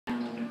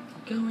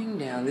Going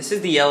down. This is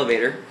the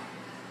elevator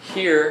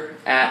here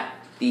at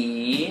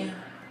the.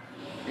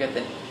 Forget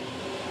the.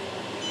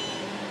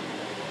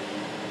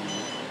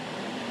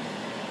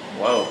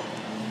 Whoa.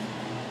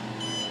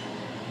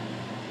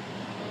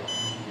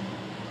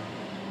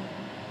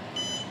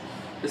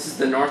 This is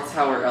the North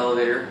Tower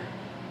elevator.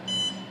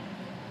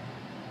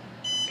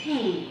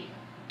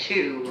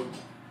 P2.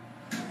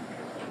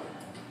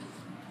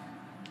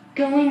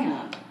 Going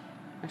up.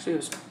 Actually,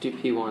 let's do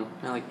P1.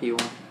 I like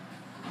P1.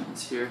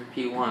 It's here,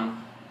 P1.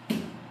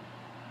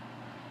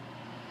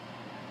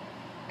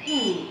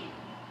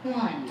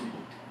 P1.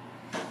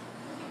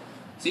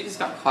 So you just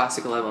got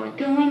classic leveling.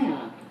 Going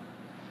up.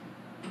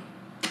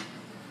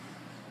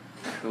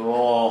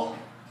 Cool.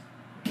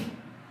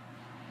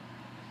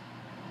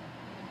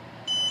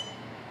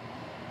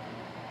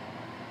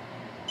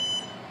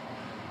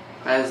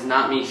 That is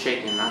not me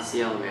shaking, that's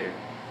the elevator.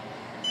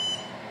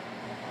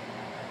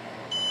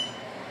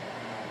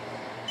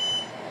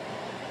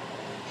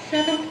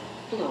 Seventh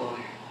floor.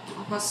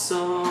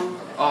 Awesome.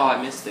 Oh,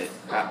 I missed it.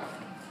 Crap.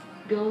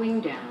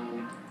 Going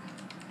down.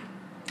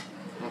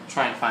 I'll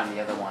try and find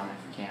the other one if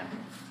I can.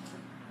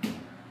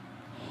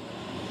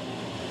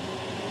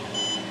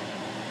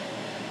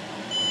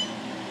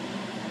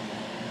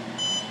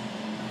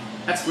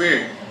 That's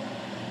weird.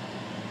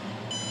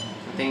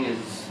 The thing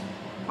is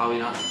probably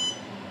not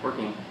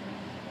working.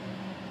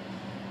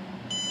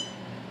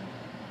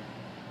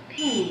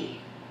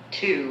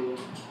 P2.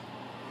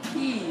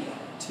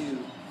 P2.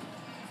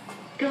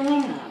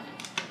 Going up.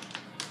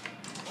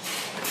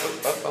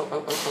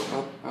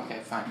 Oh. Okay,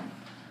 fine.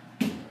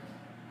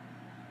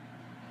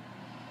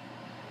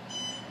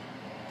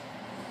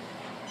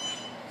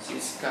 So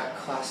it's got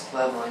classic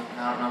leveling.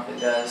 I don't know if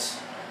it does.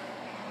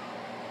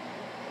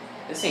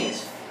 This thing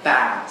is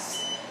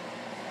fast.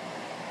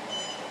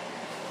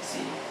 Let's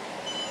see.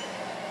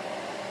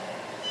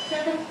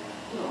 Seventh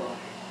floor.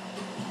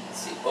 Let's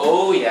see.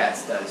 Oh yeah,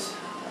 it does.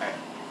 Alright.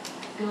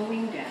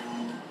 Going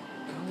down.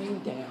 Going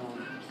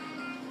down.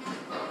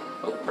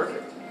 Oh,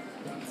 perfect.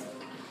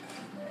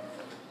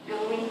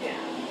 Going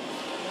down.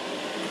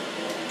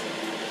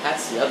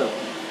 That's the other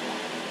one.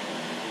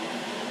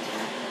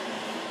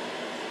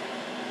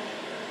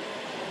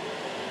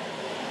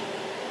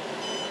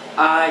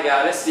 I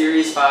got a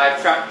Series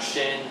 5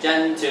 traction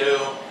Gen-2.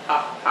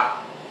 Ha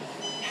ha.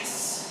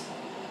 Yes.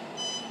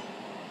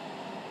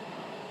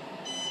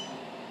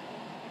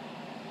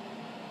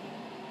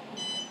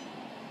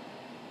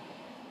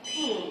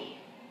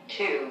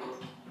 P2.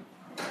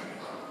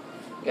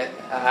 Get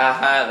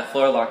the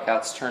floor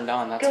lockouts turned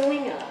on. That's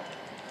Going up.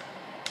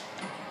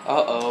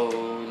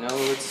 uh-oh. No,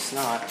 it's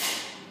not.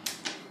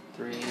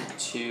 3,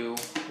 2,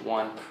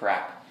 1.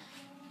 Crap.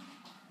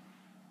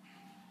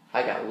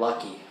 I got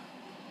lucky.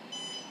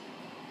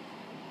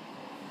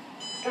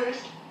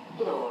 First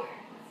floor.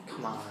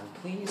 Come on,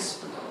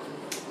 please.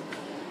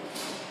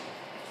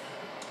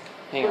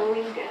 Hang on.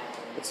 Going down.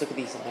 Let's look at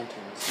these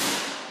lanterns.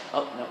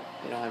 Oh, no.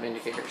 They don't have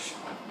indicators.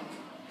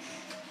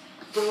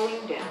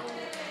 Going down.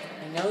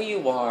 I know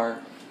you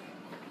are.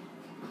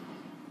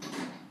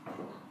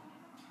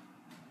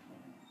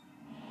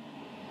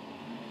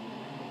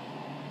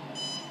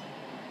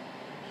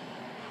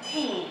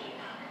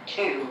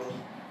 P2.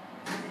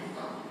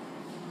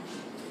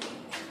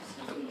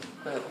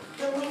 Good.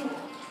 Going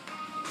up.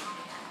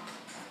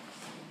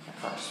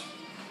 Of course.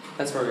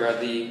 That's where we are at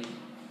the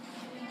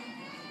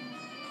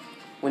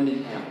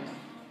Wyndham.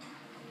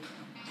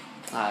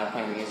 I'm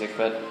playing music,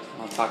 but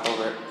I'll talk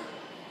over it.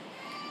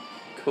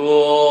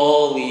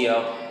 Cool,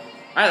 Leo.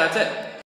 Alright, that's it.